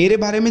हैं कि मेरे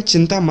बारे में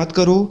चिंता मत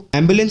करो,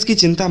 एम्बुलेंस की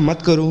चिंता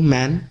मत करो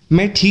मैन,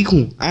 मैं ठीक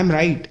हूँ, I am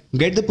right,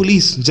 get the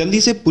police,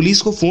 जल्दी से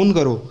पुलिस को फोन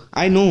करो।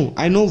 आई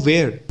नो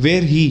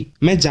वेयर ही,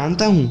 मैं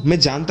जानता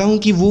हूँ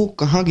कि वो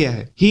कहाँ गया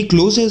है। ही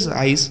क्लोज हिज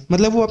आईज,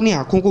 मतलब वो अपनी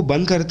आंखों को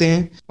बंद करते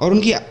हैं और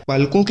उनकी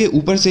पलकों के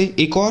ऊपर से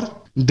एक और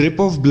ड्रिप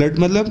ऑफ ब्लड,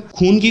 मतलब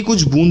खून की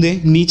कुछ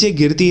बूंदें नीचे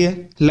गिरती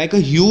है, like a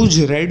huge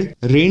red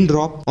rain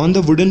drop on the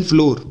wooden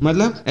floor,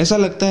 मतलब ऐसा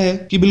लगता है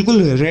कि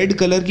बिल्कुल रेड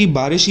कलर की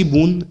बारिश की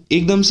बूंद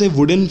एकदम से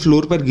वुडन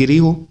फ्लोर पर गिरी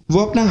हो। वो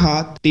अपना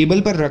हाथ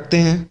टेबल पर रखते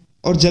हैं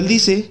और जल्दी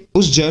से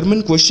उस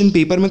जर्मन क्वेश्चन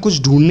पेपर में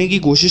कुछ ढूंढने की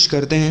कोशिश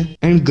करते हैं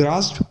एंड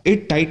ग्रास्प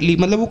इट टाइटली,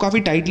 मतलब वो काफी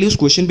टाइटली उस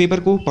क्वेश्चन पेपर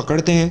को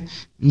पकड़ते हैं,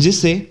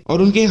 जिससे,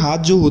 और उनके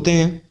हाथ जो होते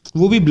हैं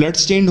वो भी ब्लड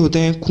स्टेन्ड होते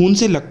हैं, खून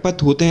से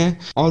लथपथ होते हैं,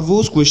 और वो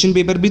उस क्वेश्चन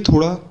पेपर भी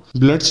थोड़ा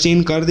ब्लड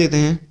स्टेन कर देते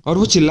हैं। और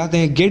वो चिल्लाते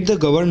हैं गेट द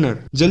गवर्नर,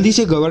 जल्दी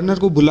से गवर्नर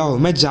को बुलाओ,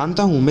 मैं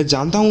जानता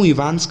हूँ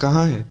इवांस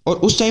कहाँ है। और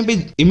उस टाइम पे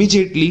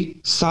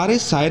इमीडिएटली सारे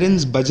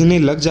सायरन्स बजने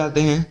लग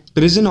जाते हैं।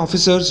 प्रिजन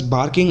ऑफिसर्स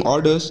बार्किंग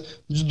ऑर्डर्स,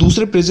 जो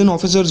दूसरे प्रिजन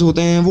ऑफिसर्स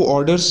होते हैं वो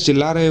ऑर्डर्स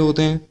चिल्ला रहे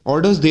होते हैं,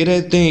 ऑर्डर्स दे रहे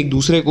होते हैं एक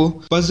दूसरे को।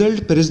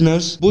 Puzzled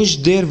prisoners push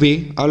their way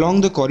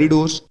along the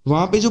corridors,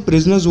 वहां पे जो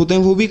प्रिजनर्स होते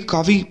हैं वो भी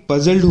काफी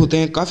पजल्ड होते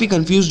हैं, काफी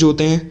कंफ्यूज्ड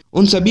होते हैं।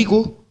 उन सभी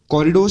को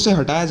कॉरिडोर से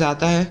हटाया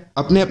जाता है,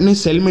 अपने अपने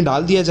सेल में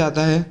डाल दिया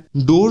जाता है।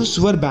 Doors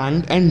were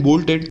banged and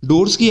bolted,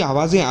 doors की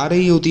आवाजें आ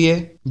रही होती है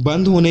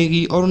बंद होने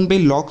की और उन पे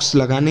लॉक्स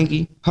लगाने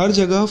की। हर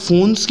जगह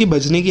फोन्स के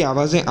बजने की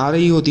आवाजें आ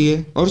रही होती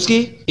है। और उसके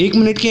 1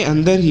 मिनट के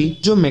अंदर ही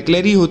जो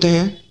मैक्लेरी होते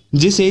हैं,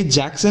 जिसे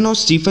जैक्सन और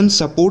स्टीफन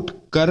सपोर्ट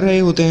कर रहे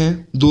होते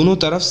हैं दोनों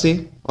तरफ से,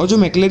 और जो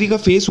मैक्लेरी का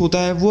फेस होता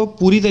है वो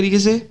पूरी तरीके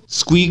से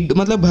स्क्वीक्ड,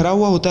 मतलब भरा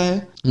हुआ होता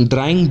है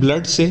ड्राइंग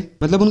ब्लड से,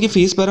 मतलब उनके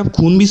फेस पर अब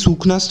खून भी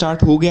सूखना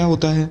स्टार्ट हो गया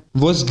होता है।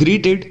 Was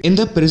greeted in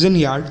the prison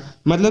yard,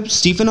 मतलब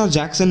स्टीफन और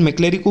जैक्सन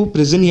मैक्लेरी को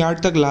प्रिजन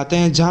यार्ड तक लाते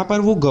हैं, जहां पर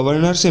वो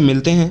गवर्नर से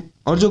मिलते हैं।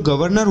 और जो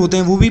गवर्नर होते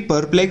हैं वो भी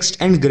परप्लेक्स्ड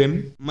एंड ग्रिम,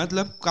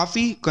 मतलब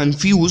काफी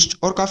कंफ्यूज्ड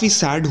और काफी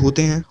सैड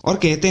होते हैं और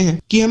कहते हैं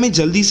कि हमें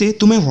जल्दी से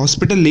तुम्हें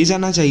हॉस्पिटल ले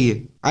जाना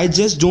चाहिए, आई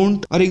जस्ट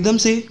डोंट। और एकदम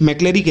से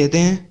मैक्लेरी कहते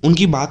हैं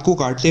उनकी बात को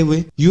काटते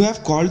हुए, you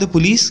have called the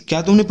police,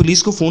 क्या तुमने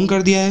पुलिस को फोन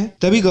कर दिया है?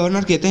 तभी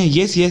गवर्नर कहते हैं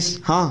यस यस,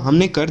 हाँ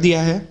हमने कर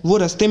दिया है, वो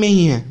रास्ते में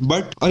ही है,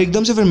 बट। और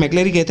एकदम से फिर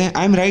मैक्लेरी कहते हैं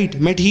आई एम राइट,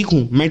 मैं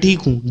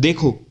ठीक हूँ,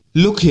 देखो,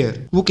 लुक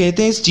हियर। वो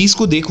कहते हैं इस चीज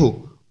को देखो,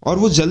 और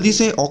वो जल्दी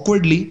से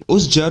ऑकवर्डली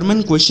उस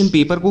जर्मन क्वेश्चन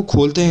पेपर को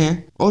खोलते हैं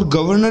और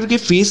गवर्नर के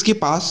फेस के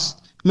पास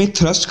में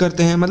थ्रस्ट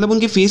करते हैं, मतलब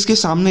उनके फेस के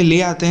सामने ले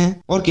आते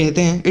हैं और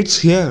कहते हैं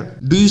it's here,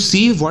 do you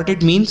see what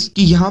it means,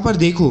 कि यहाँ पर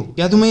देखो,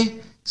 क्या तुम्हें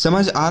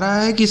समझ आ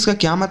रहा है कि इसका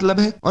क्या मतलब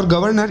है? और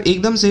गवर्नर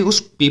एकदम से उस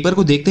पेपर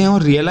को देखते हैं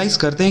और रियलाइज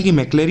करते हैं कि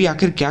मैक्लेरी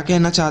आखिर क्या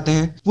कहना चाहते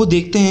हैं। वो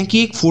देखते हैं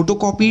कि एक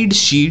फोटोकॉपीड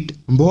शीट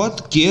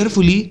बहुत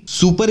केयरफुली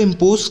सुपर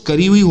इम्पोज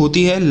करी हुई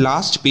होती है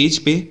लास्ट पेज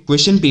पे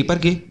क्वेश्चन पेपर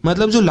के,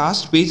 मतलब जो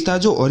लास्ट पेज था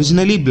जो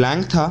ओरिजिनली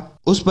ब्लैंक था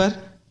उस पर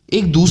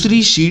एक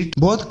दूसरी शीट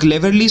बहुत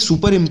क्लेवरली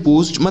सुपर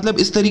इम्पोज्ड, मतलब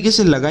इस तरीके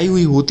से लगाई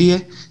हुई होती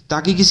है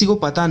ताकि किसी को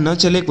पता न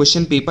चले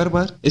क्वेश्चन पेपर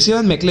पर। इसके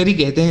बाद मैक्लेरी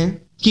कहते हैं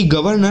कि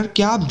गवर्नर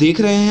क्या आप देख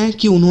रहे हैं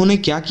कि उन्होंने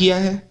क्या किया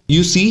है?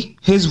 You see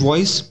his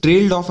voice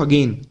trailed of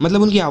again,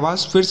 मतलब उनकी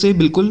आवाज फिर से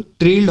बिल्कुल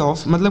ट्रेल्ड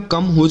ऑफ, मतलब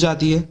कम हो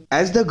जाती है।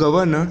 As the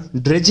governor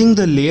dredging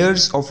the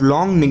layers of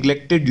long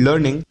neglected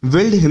learning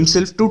wild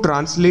himself to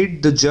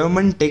translate the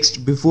German text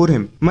before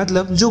him,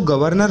 मतलब जो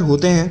गवर्नर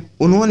होते हैं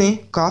उन्होंने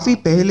काफी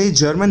पहले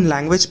जर्मन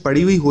लैंग्वेज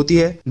पढ़ी हुई होती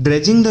है।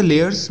 ड्रेजिंग द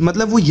लेयर्स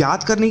मतलब वो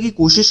याद करने की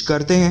कोशिश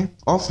करते हैं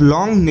of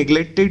long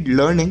neglected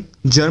learning,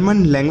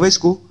 German language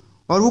को,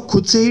 और वो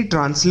खुद से ही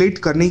ट्रांसलेट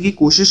करने की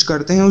कोशिश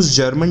करते हैं उस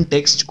जर्मन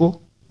टेक्स्ट को।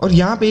 और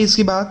यहाँ पे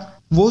इसके बाद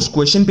वो उस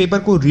क्वेश्चन पेपर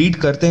को रीड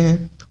करते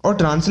हैं और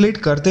ट्रांसलेट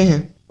करते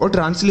हैं, और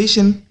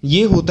ट्रांसलेशन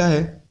ये होता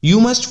है you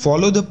must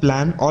follow the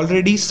plan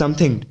already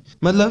something,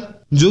 मतलब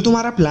जो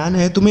तुम्हारा प्लान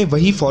है तुम्हें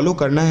वही फॉलो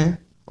करना है।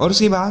 और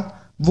उसके बाद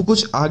वो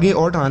कुछ आगे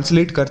और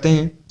ट्रांसलेट करते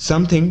हैं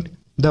something,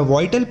 the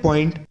vital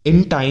point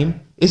in time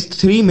is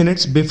 3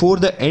 minutes before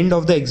the end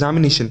of the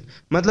examination,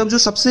 मतलब जो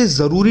सबसे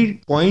जरूरी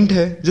पॉइंट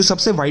है, जो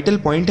सबसे वाइटल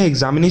पॉइंट है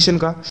एग्जामिनेशन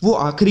का, वो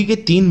आखिरी के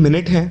 3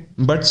 मिनट है।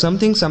 बट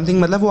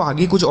समथिंग मतलब वो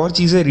आगे कुछ और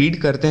चीजें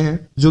रीड करते हैं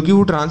जो कि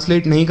वो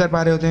ट्रांसलेट नहीं कर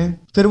पा रहे होते हैं।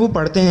 फिर वो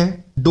पढ़ते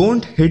हैं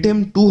don't hit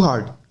him to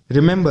hard,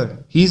 remember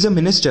he is a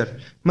minister,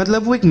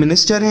 मतलब वो एक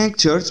मिनिस्टर हैं एक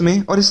चर्च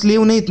में और इसलिए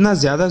उन्हें इतना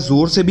ज्यादा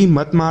जोर से भी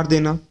मत मार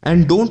देना।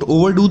 And don't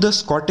overdo the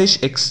Scottish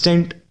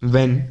extent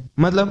when,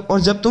 मतलब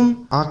और जब तुम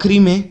आखिरी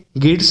में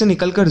गेट से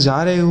निकल कर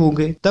जा रहे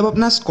होगे तब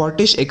अपना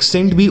स्कॉटिश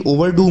एक्सेंट भी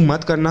ओवरडू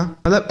मत करना,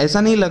 मतलब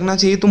ऐसा नहीं लगना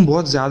चाहिए तुम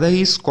बहुत ज्यादा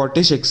ही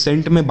स्कॉटिश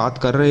एक्सेंट में बात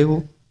कर रहे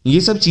हो।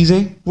 ये सब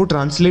चीजें वो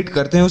ट्रांसलेट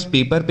करते हैं उस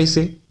पेपर पे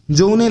से,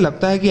 जो उन्हें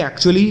लगता है कि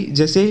एक्चुअली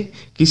जैसे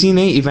किसी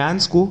ने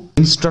इवांस को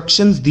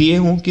इंस्ट्रक्शंस दिए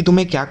हों कि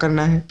तुम्हें क्या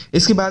करना है।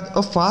 इसके बाद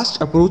a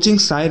fast approaching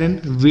siren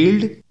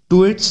weld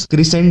to it's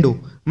crescendo,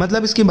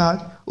 मतलब इसके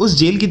बाद उस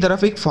जेल की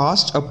तरफ एक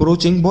फास्ट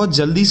अप्रोचिंग बहुत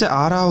जल्दी से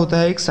आ रहा होता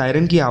है एक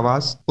सायरन की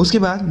आवाज। उसके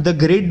बाद the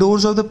great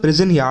doors of the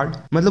prison yard,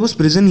 मतलब उस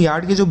प्रिजन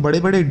यार्ड के जो बड़े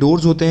बड़े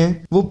डोर्स होते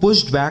हैं वो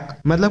पुश्ड बैक,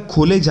 मतलब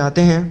खोले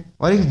जाते हैं,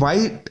 और एक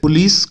वाइट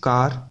पुलिस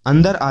कार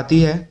अंदर आती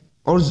है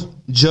और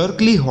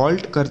जर्कली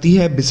हॉल्ट करती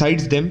है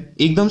बिसाइड्स देम,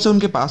 एकदम से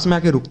उनके पास में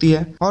आके रुकती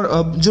है। और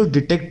अब जो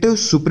डिटेक्टिव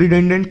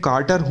सुपरिटेंडेंट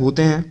कार्टर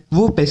होते हैं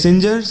वो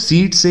पैसेंजर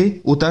सीट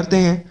से उतरते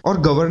हैं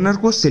और गवर्नर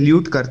को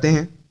सैल्यूट करते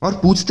हैं और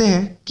पूछते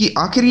हैं कि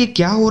आखिर ये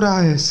क्या हो रहा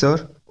है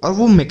सर। और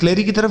वो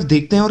मैक्लेरी की तरफ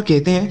देखते हैं और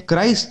कहते हैं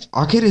क्राइस्ट,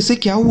 आखिर इसे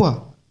क्या हुआ,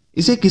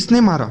 इसे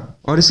किसने मारा?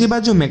 और इसके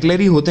बाद जो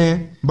मैक्लेरी होते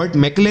हैं, but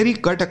मैक्लेरी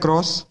cut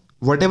across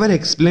whatever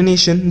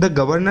explanation the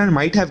governor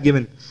might have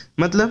given,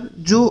 मतलब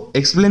जो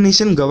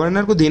एक्सप्लेनेशन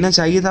गवर्नर को देना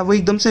चाहिए था वो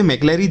एकदम से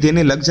मैक्लेरी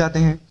देने लग जाते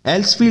हैं।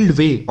 एल्सफील्ड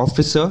वे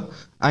officer,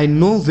 I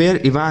know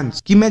where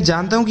Evans, कि मैं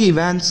जानता हूँ कि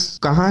इवांस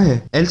कहाँ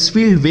है।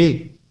 एल्सफील्ड वे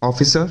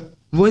ऑफिसर,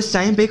 वो इस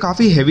टाइम पे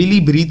काफी हेवीली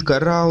ब्रीथ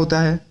कर रहा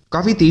होता है,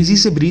 काफी तेजी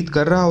से ब्रीथ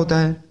कर रहा होता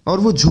है, और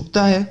वो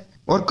झुकता है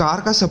और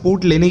कार का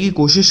सपोर्ट लेने की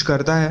कोशिश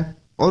करता है,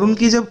 और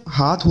उनके जब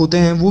हाथ होते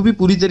हैं वो भी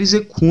पूरी तरह से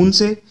खून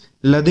से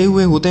लदे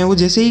हुए होते हैं। वो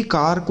जैसे ही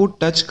कार को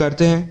टच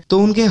करते हैं तो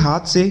उनके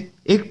हाथ से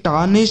एक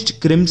टार्निश्ड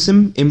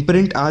क्रिम्सन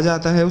इम्प्रिंट आ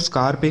जाता है उस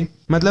कार पे,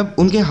 मतलब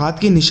उनके हाथ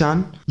के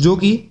निशान जो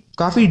कि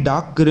काफी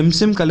डार्क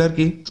क्रिम्सन कलर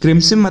के,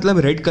 क्रिम्सन मतलब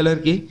रेड कलर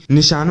के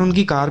निशान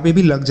उनकी कार पे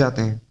भी लग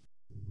जाते हैं।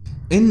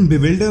 इन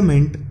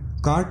बिविल्डरमेंट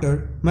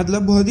कार्टर,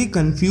 मतलब बहुत ही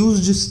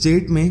कंफ्यूज्ड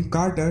स्टेट में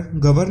कार्टर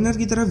गवर्नर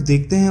की तरफ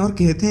देखते हैं और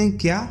कहते हैं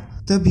क्या?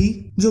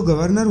 तभी जो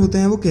गवर्नर होते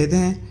हैं वो कहते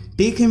हैं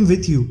टेक हिम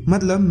विथ यू,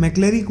 मतलब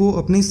मैक्लेरी को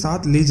अपने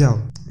साथ ले जाओ।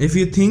 If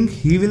you think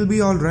he will be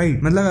all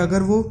right, मतलब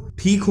अगर वो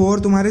ठीक हो और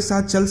तुम्हारे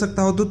साथ चल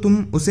सकता हो तो तुम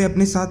उसे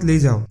अपने साथ ले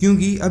जाओ,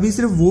 क्योंकि अभी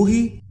सिर्फ वो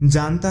ही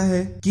जानता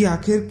है कि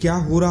आखिर क्या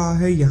हो रहा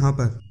है यहाँ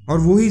पर। और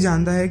वो ही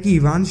जानता है कि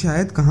इवान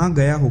शायद कहाँ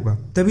गया होगा।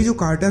 तभी जो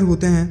कार्टर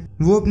होते हैं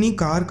वो अपनी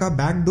कार का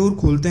बैक डोर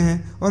खोलते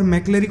हैं और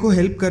मैक्लरी को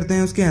हेल्प करते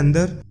हैं उसके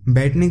अंदर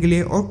बैठने के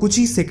लिए, और कुछ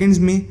ही सेकंड्स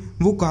में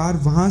वो कार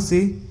वहां से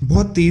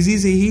बहुत तेजी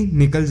से ही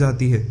निकल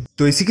जाती है।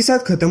 तो इसी के साथ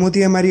खत्म होती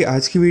है हमारी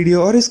आज की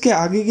वीडियो, और इसके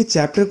आगे के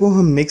चैप्टर को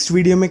हम नेक्स्ट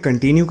वीडियो में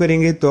कंटिन्यू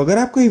करेंगे। तो अगर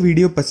आपको ये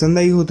वीडियो पसंद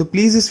आई हो तो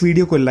प्लीज इस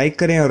वीडियो को लाइक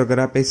करें, और अगर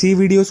आप ऐसी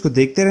वीडियोस को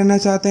देखते रहना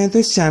चाहते हैं तो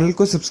इस चैनल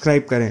को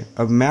सब्सक्राइब करें।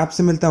 अब मैं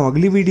आपसे मिलता हूँ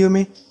अगली वीडियो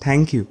में।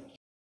 Thank you.